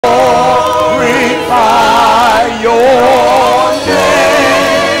your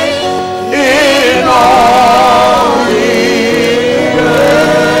name in all the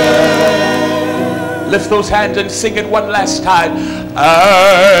earth. Lift those hands and sing it one last time.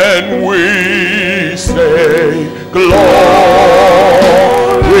 And we say, glorify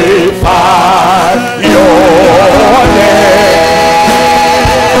your name.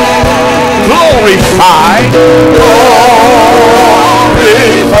 Glorify, glorify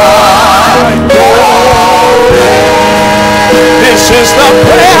your name. This is the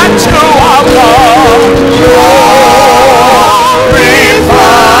prayer to our God. Glorify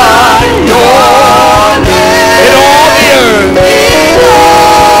your name in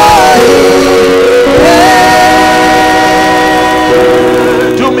all the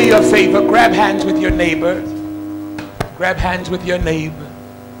earth. Do me a favor, grab hands with your neighbor. Grab hands with your neighbor.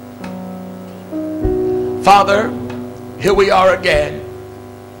 Father, here we are again.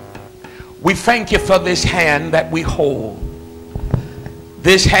 We thank you for this hand that we hold.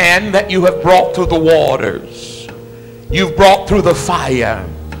 This hand that you have brought through the waters. You've brought through the fire.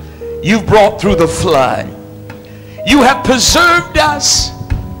 You've brought through the flood. You have preserved us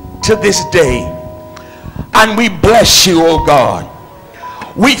to this day. And we bless you, oh God.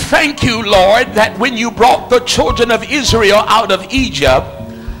 We thank you, Lord, that when you brought the children of Israel out of Egypt,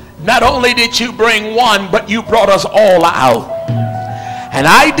 not only did you bring one, but you brought us all out. And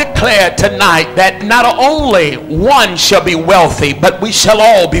I declare tonight that not only one shall be wealthy, but we shall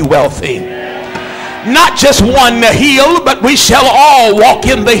all be wealthy. Not just one to heal, but we shall all walk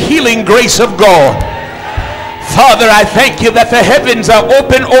in the healing grace of God. Father, I thank you that the heavens are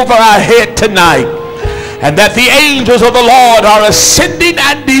open over our head tonight, and that the angels of the Lord are ascending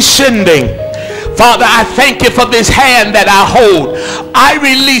and descending. Father, I thank you for this hand that I hold. I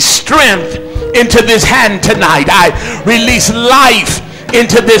release strength into this hand tonight. I release life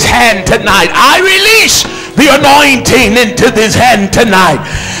into this hand tonight. I release the anointing into this hand tonight.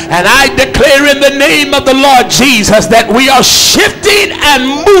 And I declare in the name of the Lord Jesus that we are shifting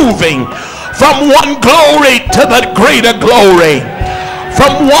and moving from one glory to the greater glory.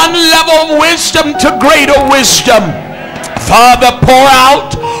 From one level of wisdom to greater wisdom. Father, pour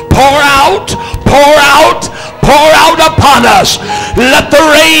out, pour out, pour out, pour out upon us. Let the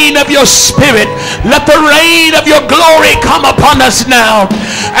rain of your spirit, let the rain of your glory come upon us now,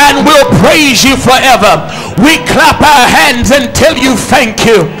 and we'll praise you forever. We clap our hands and tell you thank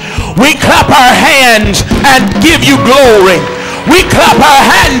you. We clap our hands and give you glory. We clap our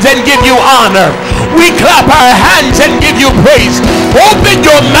hands and give you honor. We clap our hands and give you praise. Open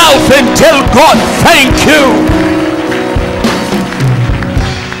your mouth and tell God thank you.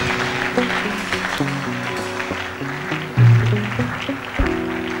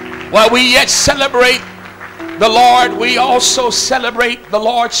 While we yet celebrate the Lord, we also celebrate the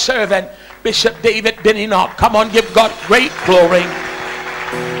Lord's servant, Bishop David Beninock. Come on, give God great glory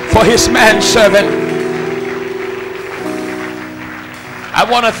for his manservant. I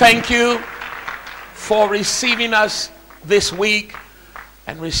want to thank you for receiving us this week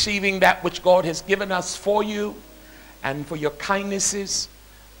and receiving that which God has given us for you, and for your kindnesses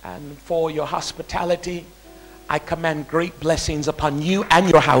and for your hospitality. I command great blessings upon you and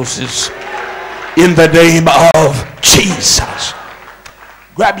your houses in the name of Jesus.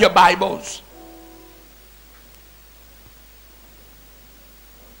 Grab your Bibles.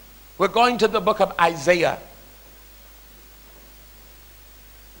 We're going to the book of Isaiah.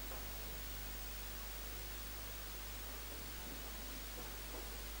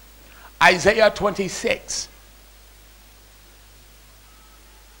 Isaiah 26.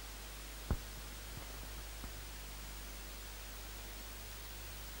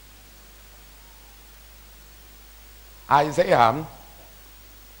 Isaiah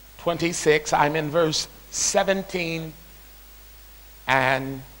 26, I'm in verse 17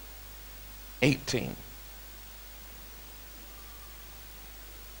 and 18.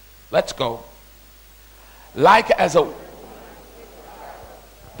 Let's go. Like as a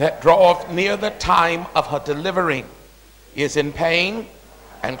that draweth near the time of her delivering, is in pain,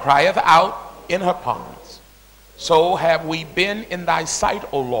 and crieth out in her pangs, so have we been in thy sight,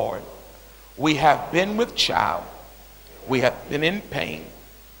 O Lord. We have been with child. We have been in pain.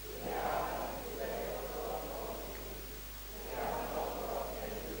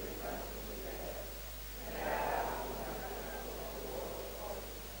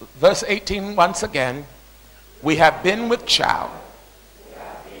 Verse 18 once again. We have been with child.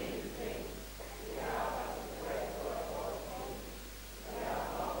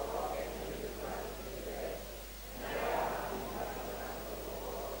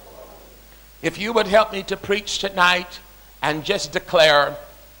 If you would help me to preach tonight and just declare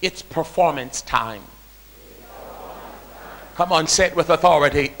it's performance time. Come on, say it with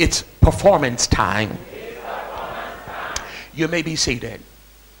authority. It's performance time. You may be seated.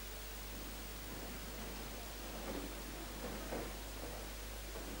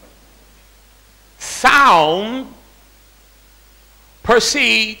 Sound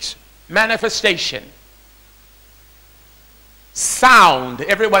precedes manifestation. Sound.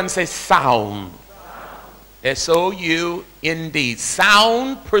 Everyone say sound. S-O-U-N-D.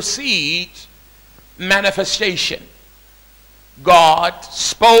 Sound precedes manifestation. God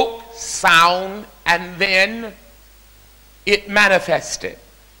spoke sound and then it manifested.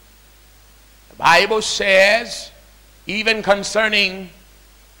 The Bible says, even concerning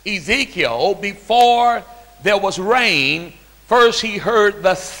Ezekiel, before there was rain, first he heard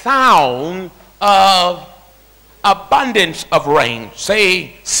the sound of abundance of rain.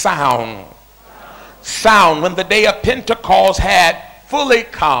 Say sound. Sound. When the day of Pentecost had fully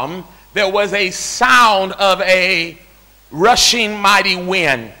come, there was a sound of a rushing mighty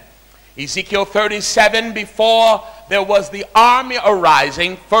wind. Ezekiel 37, before there was the army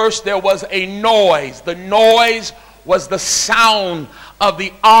arising, first there was a noise. The noise was the sound of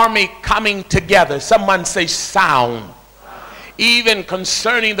the army coming together. Someone say sound. Even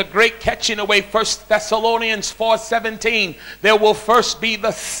concerning the great catching away, 1 Thessalonians 4:17, there will first be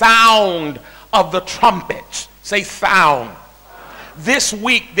the sound of the trumpets. Say sound. This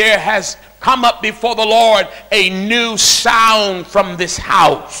week there has come up before the Lord a new sound from this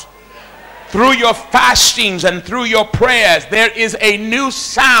house. Through your fastings and through your prayers, there is a new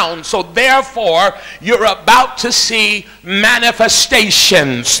sound. So therefore, you're about to see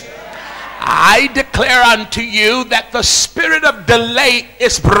manifestations. I declare unto you that the spirit of delay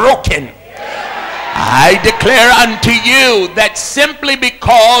is broken. I declare unto you that simply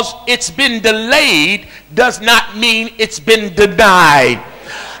because it's been delayed does not mean it's been denied.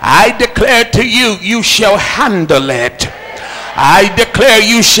 I declare to you, you shall handle it. I declare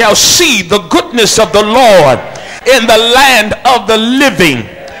you shall see the goodness of the Lord in the land of the living.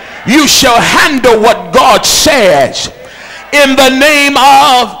 You shall handle what God says in the name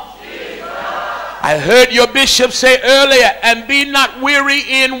of Jesus. I heard your bishop say earlier, and be not weary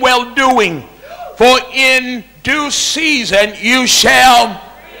in well-doing, for in due season you shall,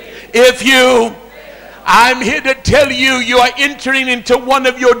 if you, I'm here to tell you, you are entering into one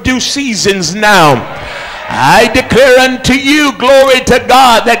of your due seasons now. I declare unto you, glory to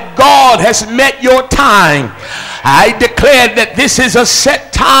God, that God has met your time. I declare that this is a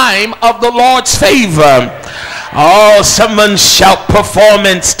set time of the Lord's favor. Oh, someone shout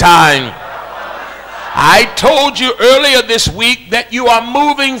performance time. I told you earlier this week that you are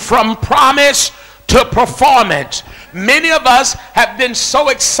moving from promise to performance. Many of us have been so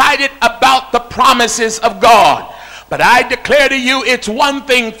excited about the promises of God. But I declare to you, it's one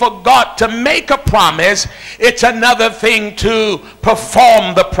thing for God to make a promise. It's another thing to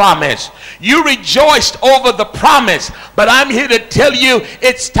perform the promise. You rejoiced over the promise, but I'm here to tell you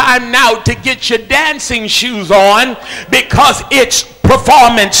it's time now to get your dancing shoes on, because it's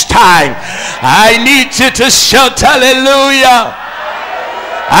performance time. I need you to shout hallelujah.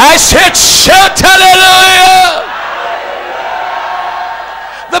 I said shout hallelujah.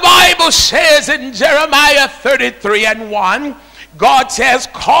 The Bible says in Jeremiah 33:1, God says,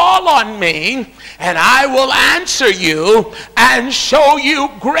 call on me and I will answer you and show you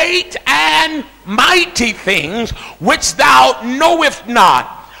great and mighty things which thou knowest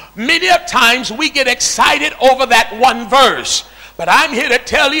not. Many of times we get excited over that one verse, but I'm here to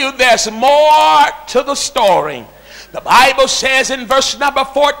tell you there's more to the story. The Bible says in verse number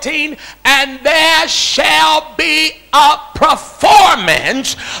 14, and there shall be a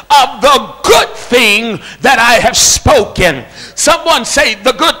performance of the good thing that I have spoken. Someone say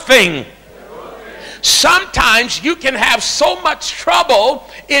the good thing. Sometimes you can have so much trouble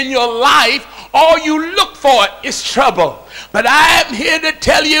in your life, all you look for is trouble. But I am here to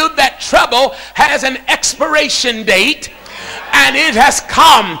tell you that trouble has an expiration date, and it has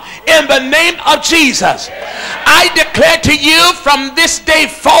come in the name of Jesus. I declare to you from this day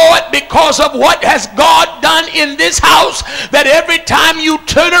forward, because of what has God done in this house, that every time you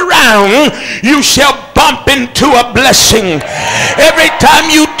turn around, you shall bump into a blessing. Every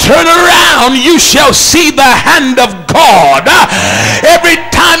time you turn around, you shall see the hand of God. Every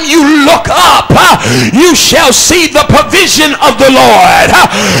time you look up, you shall see the provision of the Lord.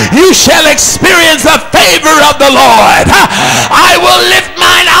 You shall experience the favor of the Lord. I will lift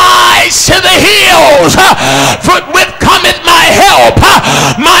mine eyes to the hills, for with cometh my help.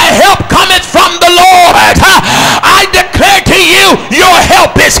 My help cometh from the Lord. I declare to you, your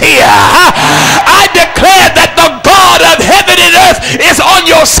help is here. I declare that the God of heaven and earth is on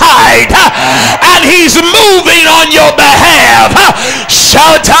your side. and he's moving on your behalf.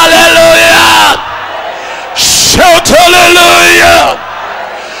 Shout hallelujah. Shout hallelujah.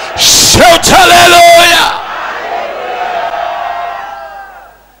 Shout hallelujah.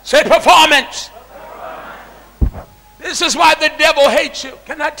 Say performance. This is why the devil hates you.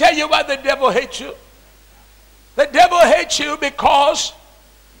 Can I tell you why the devil hates you? The devil hates you because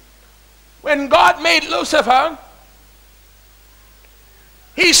when God made Lucifer,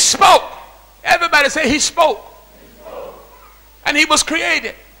 he spoke. Everybody say he spoke. And he was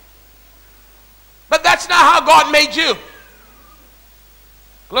created. But that's not how God made you.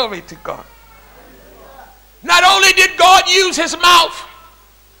 Glory to God. Not only did God use his mouth,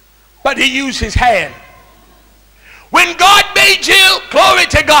 but he used his hand. When God made you, glory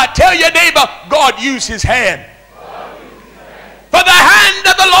to God, tell your neighbor, God used his hand. For the hand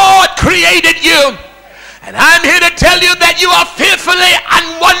of the Lord created you. And I'm here to tell you that you are fearfully and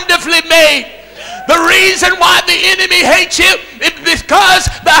wonderfully made. The reason why the enemy hates you is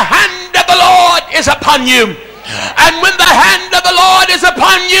because the hand of the Lord is upon you. And when the hand of the Lord is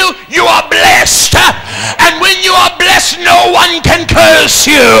upon you, you are blessed. And when you are blessed, no one can curse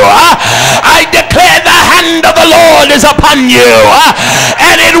you. I declare the hand of the Lord is upon you,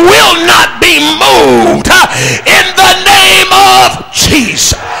 and it will not be moved. In the name of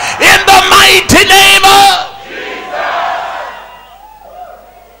Jesus. In the mighty name of Jesus.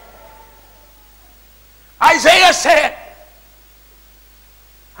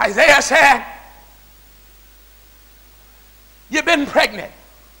 Isaiah said, you've been pregnant.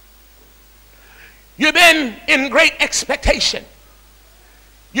 You've been in great expectation.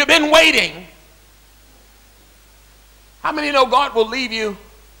 You've been waiting. How many know God will leave you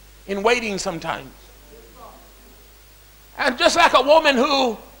in waiting sometimes? And just like a woman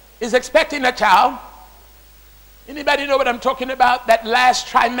who is expecting a child, anybody know what I'm talking about? That last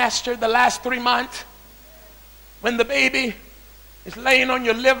trimester, the last 3 months, when the baby is laying on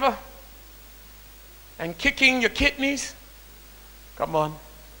your liver and kicking your kidneys. Come on.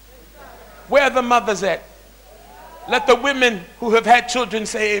 Where are the mothers at? Let the women who have had children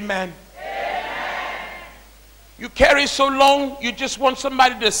say amen. Amen. You carry so long, you just want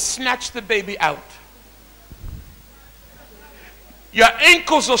somebody to snatch the baby out. Your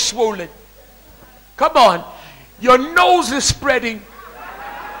ankles are swollen. Come on. Your nose is spreading.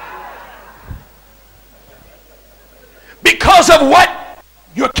 Because of what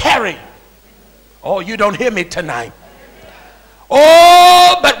you're carrying. Oh, you don't hear me tonight.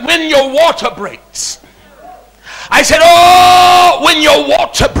 Oh, but when your water breaks. I said, oh, when your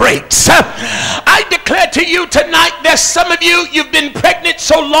water breaks. I declare to you tonight, there's some of you, you've been pregnant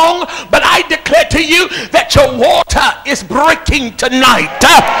so long, but I declare to you that your water is breaking tonight.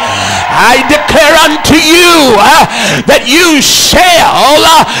 I declare unto you that you shall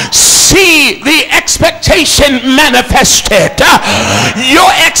see the expectation manifested.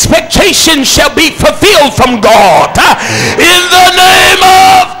 Your expectation shall be fulfilled from God. In the name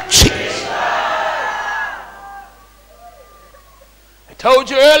of Jesus.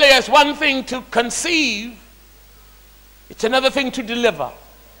 Told you earlier, it's one thing to conceive, it's another thing to deliver.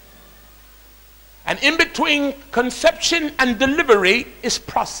 And in between conception and delivery is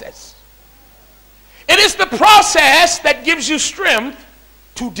process. It is the process that gives you strength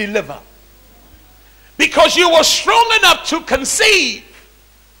to deliver. Because you were strong enough to conceive,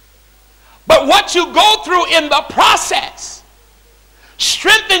 but what you go through in the process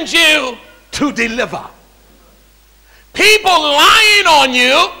strengthens you to deliver. People lying on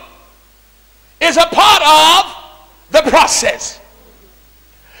you is a part of the process.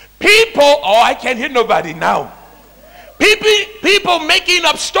 People, oh, I can't hear nobody now. People making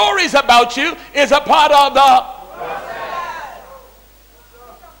up stories about you is a part of the process.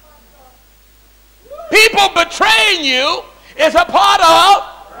 People betraying you is a part of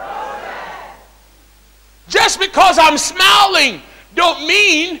process. Just because I'm smiling don't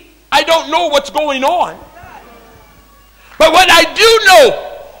mean I don't know what's going on. But what I do know,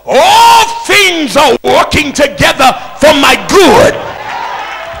 all things are working together for my good.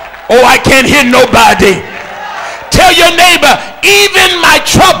 Oh, I can't hear nobody. Tell your neighbor, even my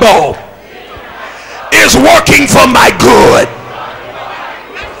trouble is working for my good.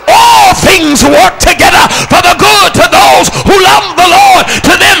 All things work together for the good to those who love the Lord,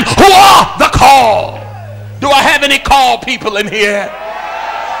 to them who are the called. Do I have any called people in here?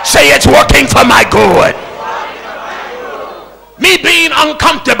 Say it's working for my good. Me being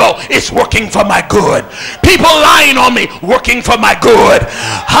uncomfortable is working for my good. People lying on me, working for my good.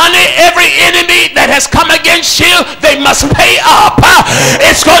 Honey, every enemy that has come against you, they must pay up.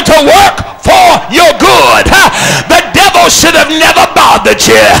 It's going to work for your good. The devil should have never bothered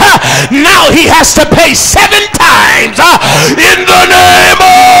you. Now he has to pay 7 times in the name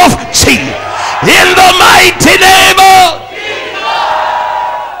of Jesus. In the mighty name of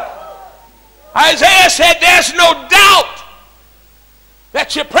Isaiah said, there's no doubt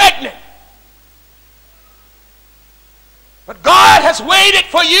that you're pregnant. But God has waited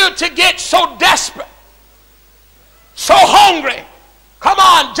for you to get so desperate, so hungry. Come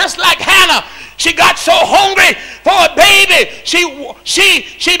on, just like Hannah, she got so hungry for a baby.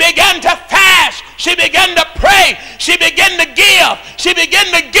 She began to fast. She began to pray. She began to give. She began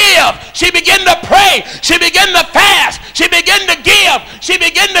to give. She began to pray. She began to fast. She began to give. She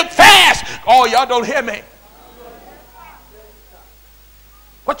began to fast. Oh, y'all don't hear me.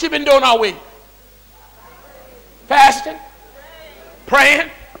 What you been doing all week? Fasting, praying,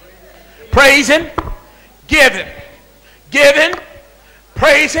 praising, giving,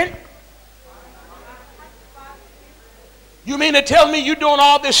 praising. You mean to tell me you're doing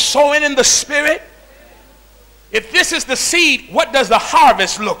all this sowing in the spirit? If this is the seed, what does the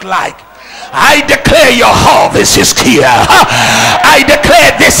harvest look like? I declare your harvest is here. I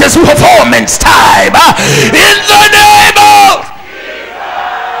declare this is performance time. In the name of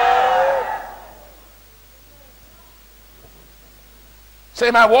say,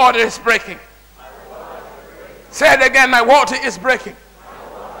 my water is breaking. Say it again, my water is breaking.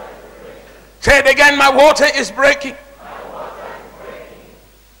 Say it again, my water is breaking.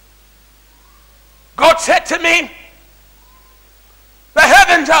 God said to me, the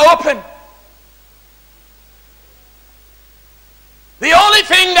heavens are open. The only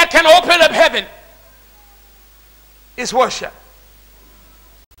thing that can open up heaven is worship.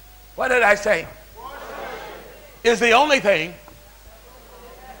 What did I say? Is the only thing.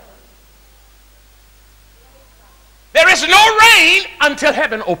 There is no rain until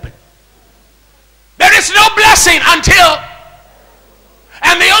heaven opens. There is no blessing until,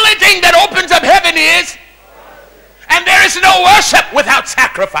 and the only thing that opens up heaven is, and there is no worship without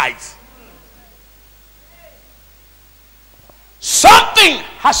sacrifice. Something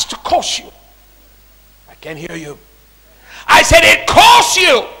has to cost you. I can't hear you. I said it costs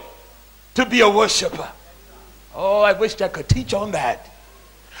you to be a worshiper. Oh, I wish I could teach on that.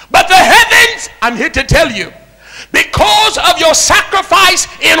 But the heavens, I'm here to tell you, because of your sacrifice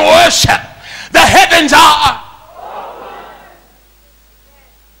in worship, the heavens are.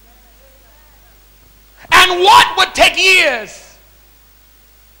 And what would take years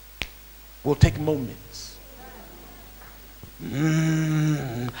will take moments.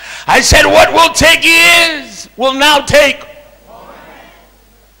 I said what will take years will now take.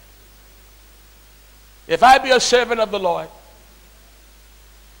 If I be a servant of the Lord,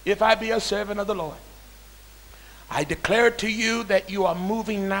 if I be a servant of the Lord, I declare to you that you are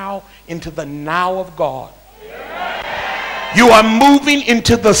moving now into the now of God. You are moving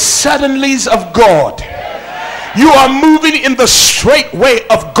into the suddenlies of God. You are moving in the straight way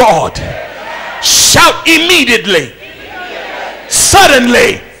of God. Shout immediately,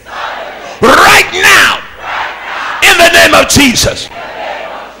 suddenly, right now, in the name of Jesus.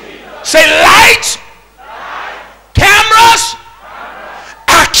 Say lights, cameras,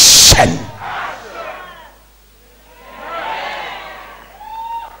 action.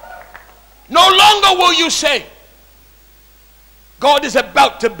 No longer will you say, God is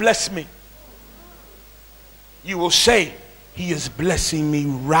about to bless me. You will say, He is blessing me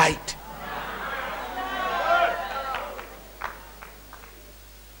right.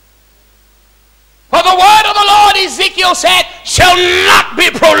 For the word of the Lord, Ezekiel said, shall not be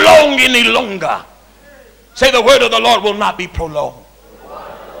prolonged any longer. Say, the word of the Lord will not be prolonged.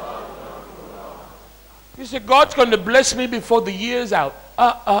 You say, God's going to bless me before the year's out.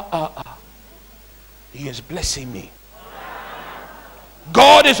 He is blessing me.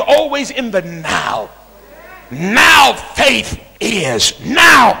 God is always in the now. Now faith is.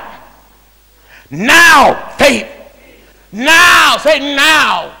 Now. Now faith. Now. Say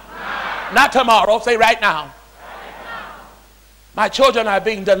now. Not tomorrow. Say right now. My children are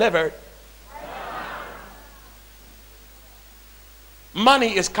being delivered.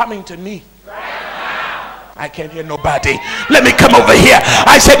 Money is coming to me. I can't hear nobody. Let me come over here.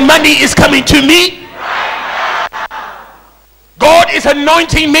 I said money is coming to me. God is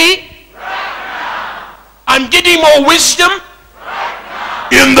anointing me. I'm getting more wisdom.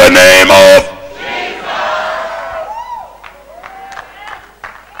 In the name of Jesus.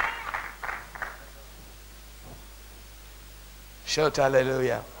 Shout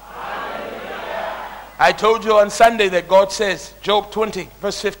hallelujah. I told you on Sunday that God says, Job 20,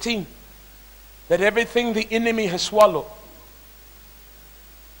 verse 15, that everything the enemy has swallowed,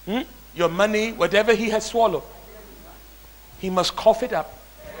 your money, whatever he has swallowed, he must cough it up,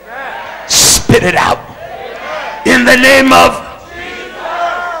 spit it out, in the name of Jesus.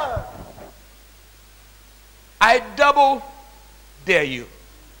 I double dare you.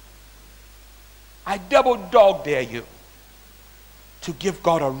 I double dog dare you to give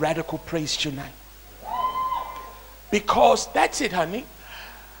God a radical praise tonight. Because that's it, honey.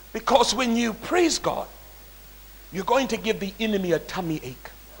 Because when you praise God, you're going to give the enemy a tummy ache.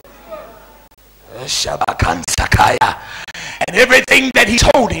 And everything that he's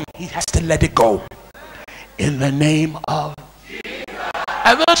holding, he has to let it go. In the name of Jesus.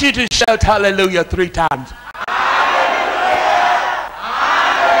 I want you to shout hallelujah 3 times.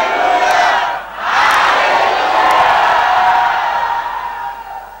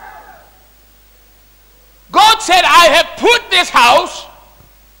 God said, I have put this house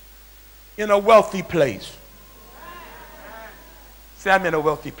in a wealthy place. Say, I'm in a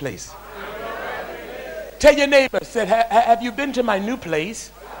wealthy place. Tell your neighbor, said, have you been to my new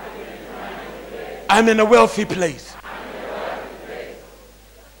place? I'm in a wealthy place.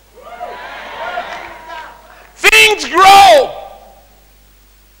 Things grow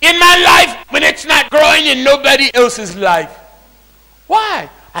in my life when it's not growing in nobody else's life. Why?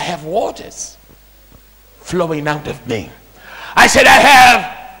 I have waters flowing out of me. I said, I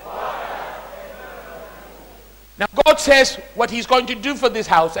have. Now God says what he's going to do for this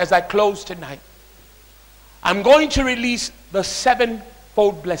house as I close tonight. I'm going to release the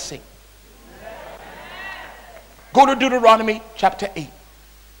 7-fold blessing. Go to Deuteronomy chapter 8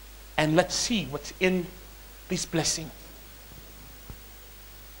 and let's see what's in this blessing.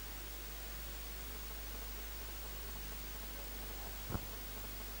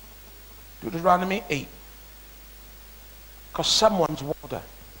 Deuteronomy 8. Because someone's water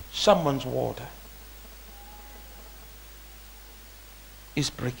is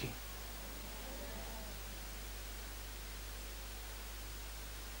breaking.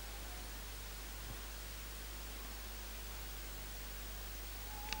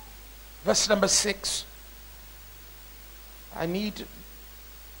 Verse number 6. I need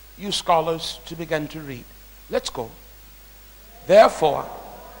you scholars to begin to read. Let's go. Therefore,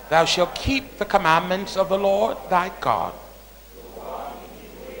 thou shalt keep the commandments of the Lord thy God.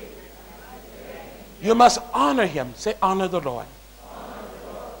 You must honor him. Say, honor the Lord.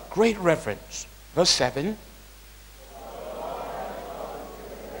 Great reverence. Verse 7.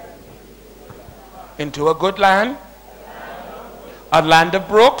 Into a good land, a land of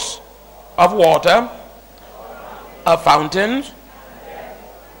brooks, of water, of fountains.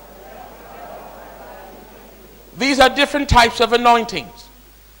 These are different types of anointings.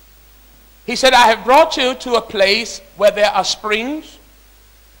 He said, I have brought you to a place where there are springs.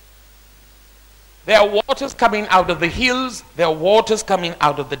 There are waters coming out of the hills. There are waters coming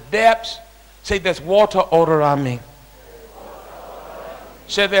out of the depths. Say, there's water all around me.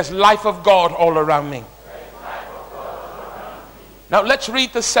 Say, there's life of God all around me. Now let's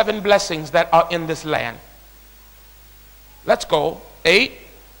read the 7 blessings that are in this land. Let's go. 8.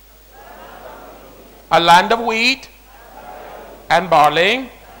 A land of wheat and barley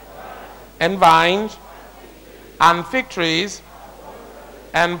and vines and fig trees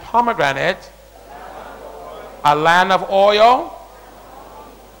and pomegranates. A land of oil,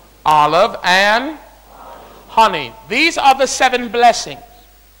 olive, and honey. These are the 7 blessings.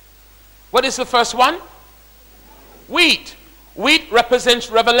 What is the first one? Wheat. Wheat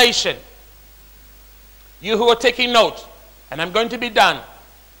represents revelation. You who are taking notes, and I'm going to be done.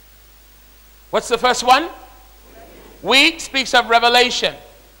 What's the first one? Wheat speaks of revelation.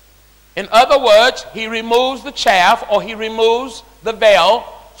 In other words, he removes the chaff, or he removes the veil,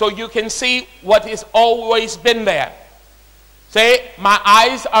 so you can see what has always been there. Say, my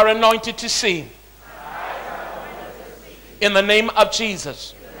eyes are anointed to see. In the name of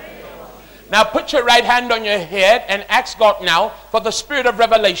Jesus. Now put your right hand on your head and ask God now for the spirit of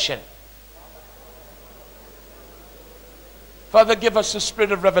revelation. Father, give us the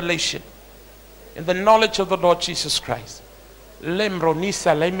spirit of revelation in the knowledge of the Lord Jesus Christ. Lembro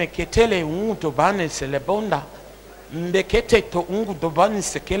nisa leme ketele unto bane selebonda mbekete to ungu dobani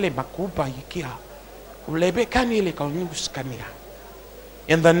sekele makuba yikia ulebe kanile kanyuskania.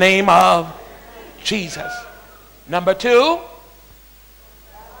 In the name of Jesus. Number 2.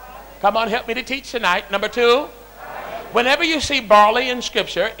 Come on, help me to teach tonight. Number 2. Whenever you see barley in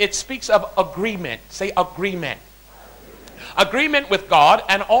Scripture, it speaks of agreement. Say agreement. Agreement with God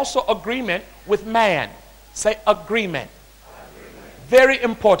and also agreement with man. Say agreement. Very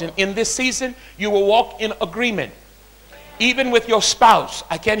important. In this season, you will walk in agreement. Even with your spouse.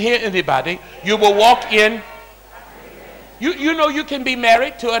 I can't hear anybody. You will walk in. You know you can be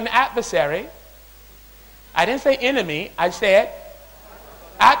married to an adversary. I didn't say enemy. I said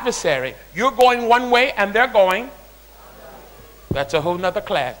adversary. You're going one way and they're going. That's a whole nother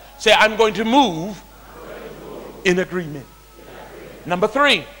class. Say, I'm going to move in agreement. Number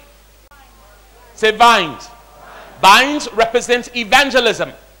 3. Say vines. Vines represents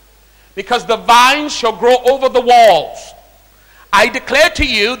evangelism. Because the vines shall grow over the walls. I declare to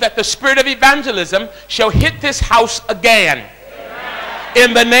you that the spirit of evangelism shall hit this house again.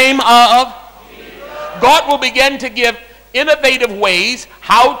 In the name of God will begin to give innovative ways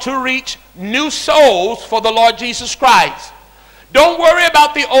how to reach new souls for the Lord Jesus Christ. Don't worry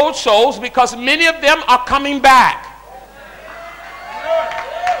about the old souls because many of them are coming back.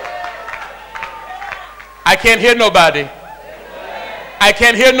 I can't hear nobody. I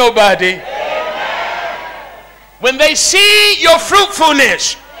can't hear nobody. When they see your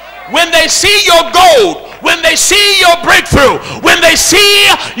fruitfulness, when they see your gold, when they see your breakthrough, when they see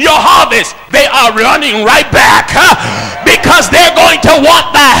your harvest, they are running right back because they're going to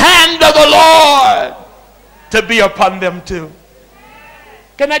want the hand of the Lord to be upon them too.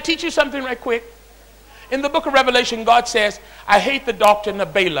 Can I teach you something right quick? In the book of Revelation, God says, I hate the doctrine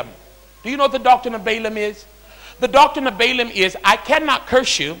of Balaam. Do you know what the doctrine of Balaam is? The doctrine of Balaam is, I cannot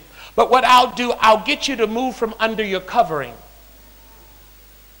curse you, but what I'll do, I'll get you to move from under your covering.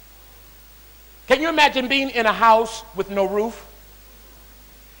 Can you imagine being in a house with no roof?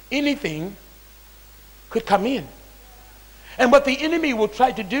 Anything could come in. And what the enemy will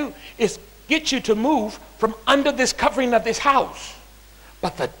try to do is get you to move from under this covering of this house.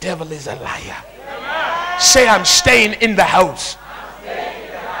 But the devil is a liar. Say, I'm staying in the house.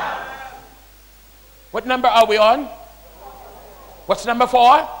 What number are we on? What's number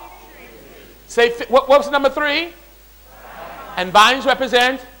 4? Say, what's number 3? And vines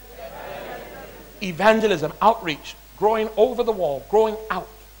represent evangelism, outreach, growing over the wall, growing out.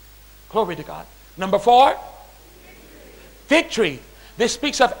 Glory to God. Number 4, victory. This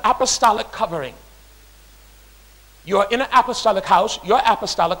speaks of apostolic covering. You're in an apostolic house. Your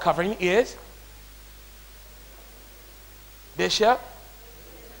apostolic covering is Bishop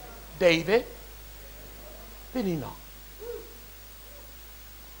David Benino.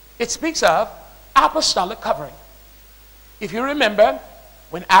 It speaks of apostolic covering. If you remember,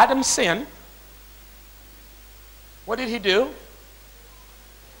 when Adam sinned, what did he do?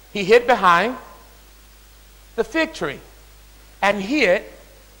 He hid behind the fig tree and hid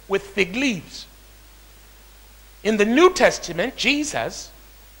with fig leaves. In the New Testament, Jesus,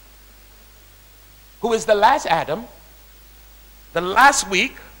 who is the last Adam, the last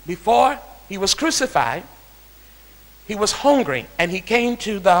week before he was crucified, he was hungry and he came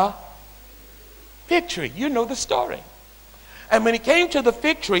to the fig tree. You know the story. And when he came to the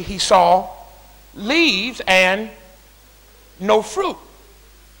fig tree, he saw leaves and no fruit.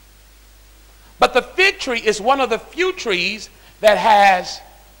 But the fig tree is one of the few trees that has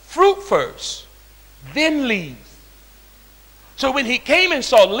fruit first, then leaves. So when he came and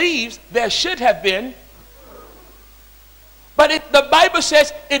saw leaves, there should have been. But the Bible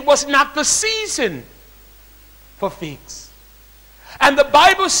says it was not the season for figs. And the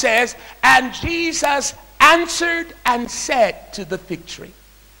Bible says, and Jesus answered and said to the fig tree.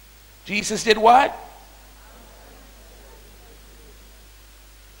 Jesus did what?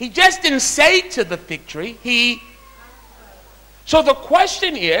 He just didn't say to the fig tree. So the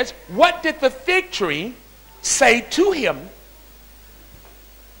question is, what did the fig tree say to him?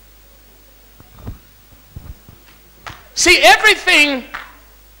 See, everything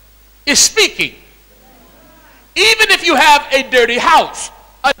is speaking. Even if you have a dirty house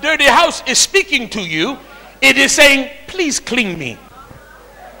is speaking to you. It is saying, please clean me.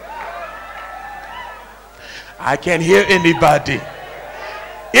 I can't hear anybody.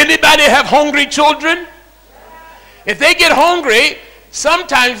 Anybody have hungry children? If they get hungry,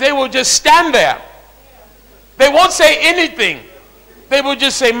 sometimes they will just stand there. They won't say anything. They will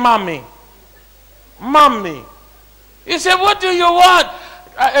just say, Mommy. Mommy. You say, what do you want?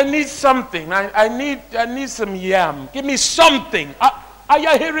 I need something. I need some yam. Give me something. Are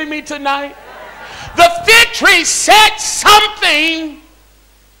you hearing me tonight? The fig tree said something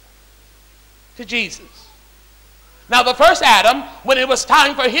to Jesus. Now the first Adam, when it was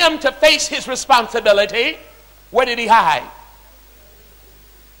time for him to face his responsibility, where did he hide?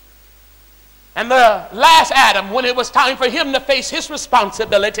 And the last Adam, when it was time for him to face his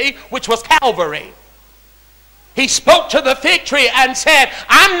responsibility, which was Calvary, He spoke to the fig tree and said,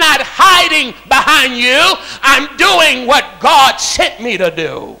 I'm not hiding behind you. I'm doing what God sent me to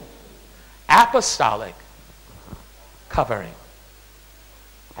do. Apostolic covering.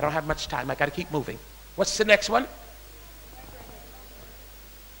 I don't have much time. I got to keep moving. What's the next one?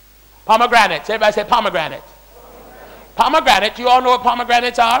 Pomegranates. Everybody say pomegranate. Pomegranate. You all know what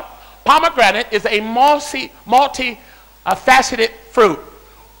pomegranates are? Pomegranate is a multi-faceted fruit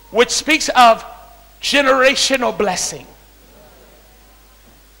which speaks of generational blessing.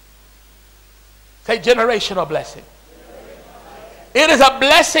 Say generational blessing. It is a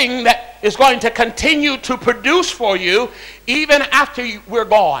blessing that is going to continue to produce for you even after we're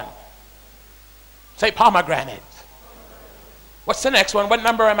gone. Say pomegranate. What's the next one? What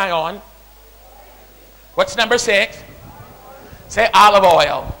number am I on? What's number 6? Say olive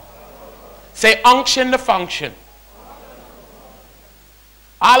oil. Say unction to function.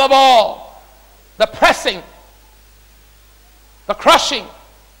 Olive oil. The pressing. The crushing.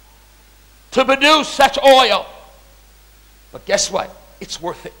 To produce such oil. But guess what? It's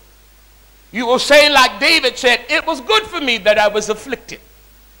worth it. You will say like David said, it was good for me that I was afflicted.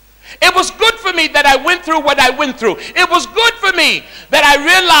 It was good for me that I went through what I went through. It was good for me that I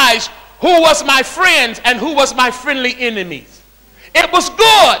realized who was my friends and who was my friendly enemies. It was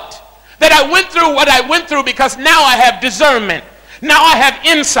good that I went through what I went through because now I have discernment. Now I have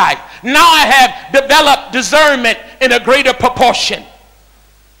insight. Now I have developed discernment in a greater proportion.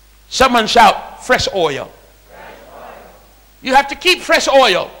 Someone shout, fresh oil. You have to keep fresh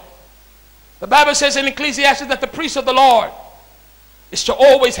oil. The Bible says in Ecclesiastes that the priest of the Lord is to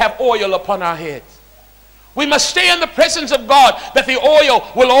always have oil upon our heads. We must stay in the presence of God that the oil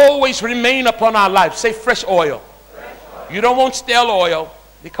will always remain upon our life. Say fresh oil. Fresh oil. You don't want stale oil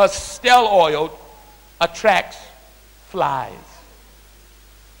because stale oil attracts flies.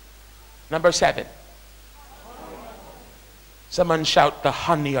 Number 7. Someone shout the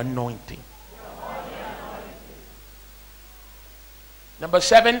honey anointing. Number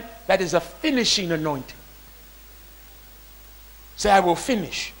 7, that is a finishing anointing. Say, I will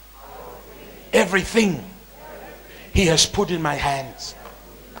finish everything he has put in my hands.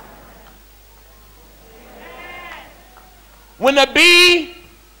 When a bee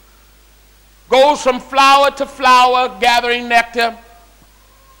goes from flower to flower gathering nectar,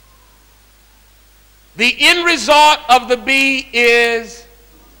 the end result of the bee is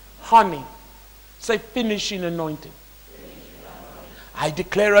honey. Say finishing anointing. I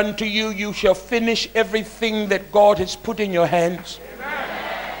declare unto you, you shall finish everything that God has put in your hands.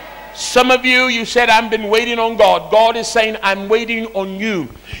 Amen. Some of you, you said, I've been waiting on God. God is saying, I'm waiting on you.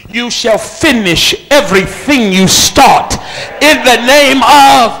 You shall finish everything you start in the name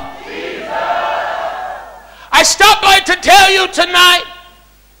of Jesus. I stopped by to tell you tonight,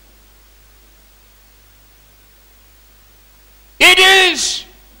 it is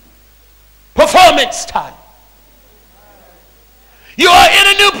performance time. You are in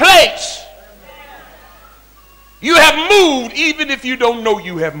a new place. You have moved even if you don't know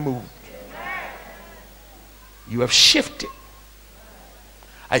you have moved. You have shifted.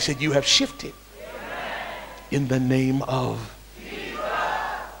 I said you have shifted in the name of Jesus.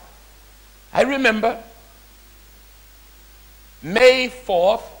 I remember May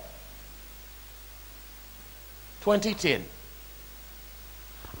 4th, 2010.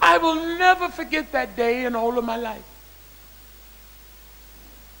 I will never forget that day in all of my life.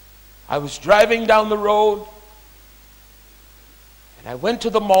 I was driving down the road and I went to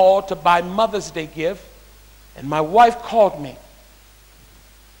the mall to buy Mother's Day gift, and my wife called me.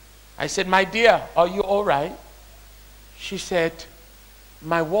 I said, my dear, are you all right? She said,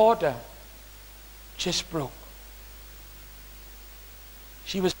 my water just broke.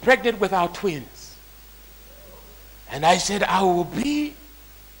 She was pregnant with our twins. And I said, I will be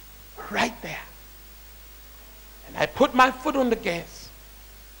right there. And I put my foot on the gas.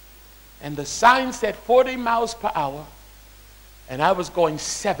 And the sign said 40 miles per hour, and I was going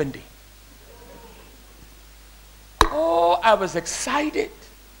 70. Oh, I was excited.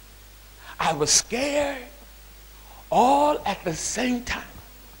 I was scared. All at the same time.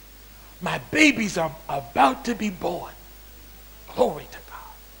 My babies are about to be born. Glory to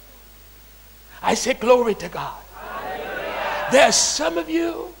God. I said, glory to God. Hallelujah. There are some of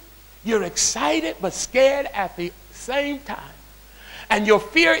you, you're excited but scared at the same time. And your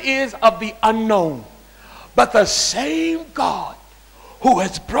fear is of the unknown. But the same God who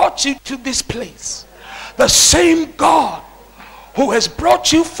has brought you to this place, the same God who has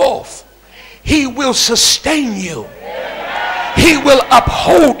brought you forth, he will sustain you. He will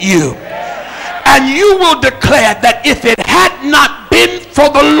uphold you. And you will declare that if it had not been for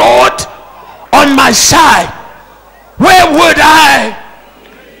the Lord on my side, where would I?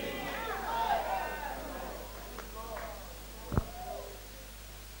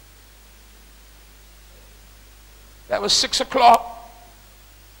 That was 6 o'clock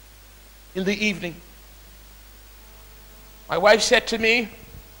in the evening. My wife said to me,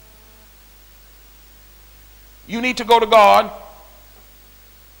 you need to go to God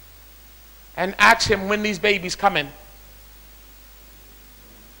and ask him when these babies coming.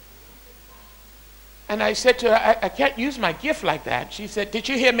 And I said to her, I can't use my gift like that. She said, did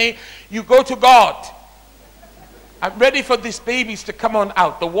you hear me? You go to God. I'm ready for these babies to come on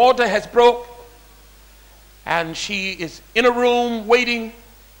out. The water has broke. And she is in a room waiting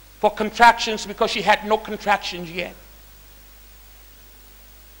for contractions because she had no contractions yet.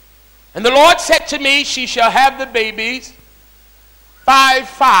 And the Lord said to me, she shall have the babies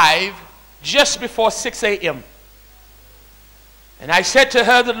 5:5 just before 6 a.m. And I said to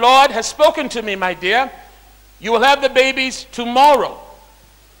her, the Lord has spoken to me, my dear. You will have the babies tomorrow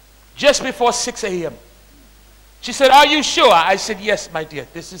just before 6 a.m. She said, are you sure? I said, yes, my dear.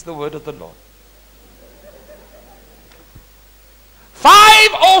 This is the word of the Lord.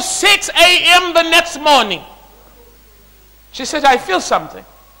 5:06 a.m. the next morning. She said, I feel something.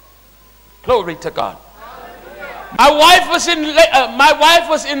 Glory to God. My wife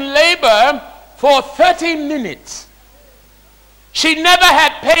was in labor for 30 minutes. She never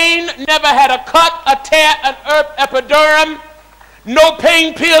had pain, never had a cut, a tear, an epidural, no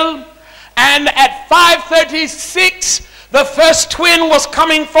pain pill. And at 5:36, the first twin was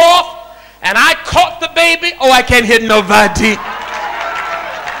coming forth, and I caught the baby. Oh, I can't hear nobody.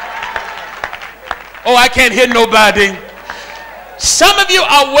 Oh, I can't hear nobody. Some of you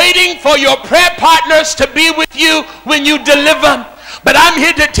are waiting for your prayer partners to be with you when you deliver. But I'm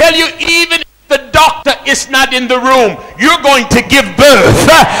here to tell you, even if the doctor is not in the room, you're going to give birth.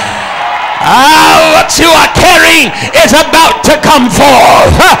 What you are carrying is about to come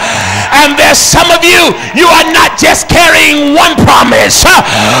forth. And there's some of you, you are not just carrying one promise,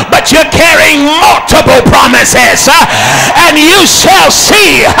 but you're carrying multiple promises. And you shall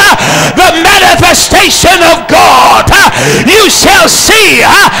see the manifestation of God. You shall see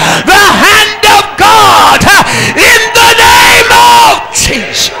the hand of God in the name of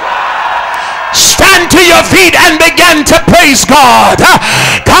Jesus. Stand to your feet and begin to praise God.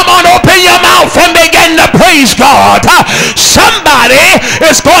 Come on, open your mouth and begin to praise God. Somebody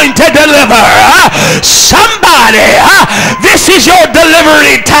is going to deliver. Somebody, this is your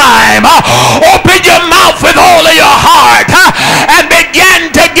delivery time. Open your mouth with all of your heart and begin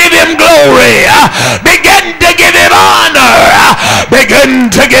to give him glory. Begin to give him honor.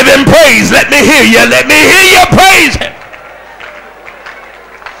 Begin to give him praise. Let me hear you. Let me hear you praise him.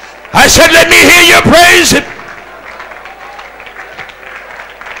 I said, let me hear you praise him.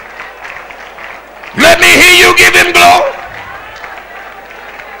 Let me hear you give him glory.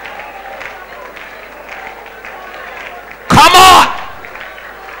 Come on.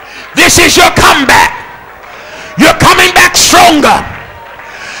 This is your comeback. You're coming back stronger.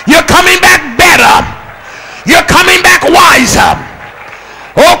 You're coming back better. You're coming back wiser.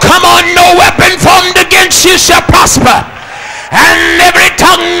 Oh, come on. No weapon formed against you shall prosper. And every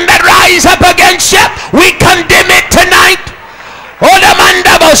tongue that rise up against you, we condemn it tonight. Oh, the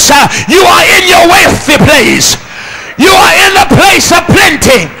mandabosa, you are in your wealthy place. You are in a place of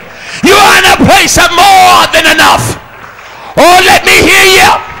plenty. You are in a place of more than enough. Oh, let me hear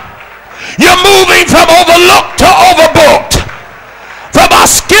you. You're moving from overlooked to overbooked, from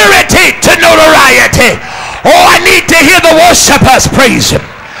obscurity to notoriety. Oh, I need to hear the worshipers praise him.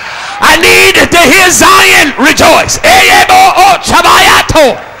 I need to hear Zion rejoice.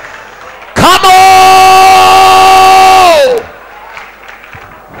 Come on.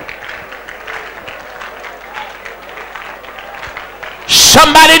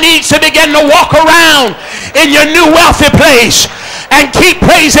 Somebody needs to begin to walk around in your new wealthy place and keep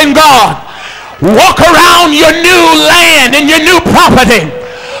praising God. Walk around your new land and your new property.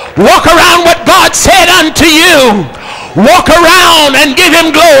 Walk around what God said unto you. Walk around and give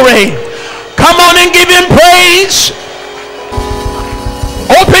him glory. Come on and give him praise.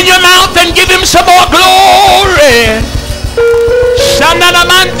 Open your mouth and give him some more glory.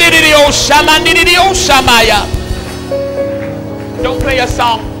 Don't play a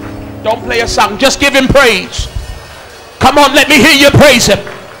song. Don't play a song. Just give him praise. Come on, let me hear you praise him.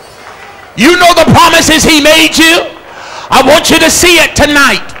 You know the promises he made you. I want you to see it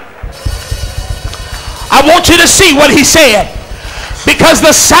tonight. I want you to see what he said, because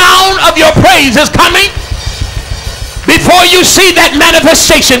the sound of your praise is coming before you see that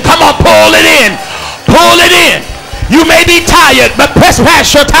manifestation. Come on, pull it in. Pull it in. You may be tired, but press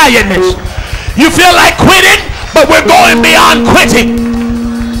past your tiredness. You feel like quitting, but we're going beyond quitting.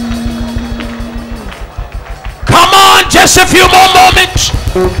 Come on, just a few more moments.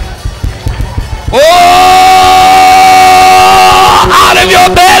 Oh, out of your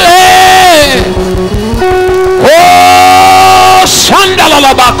belly. Oh,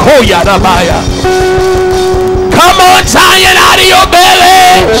 Shandalabakoya Rabaya. Come on, Zion, out of your belly.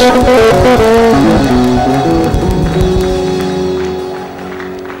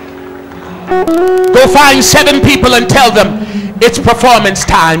 Go find 7 people and tell them it's performance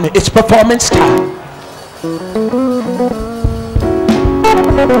time. It's performance time.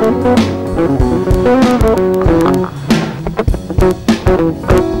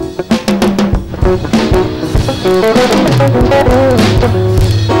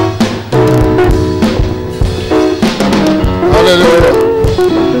 Hallelujah.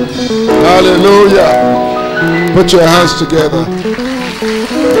 Hallelujah. Put your hands together.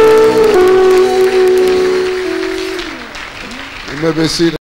 You may be seated.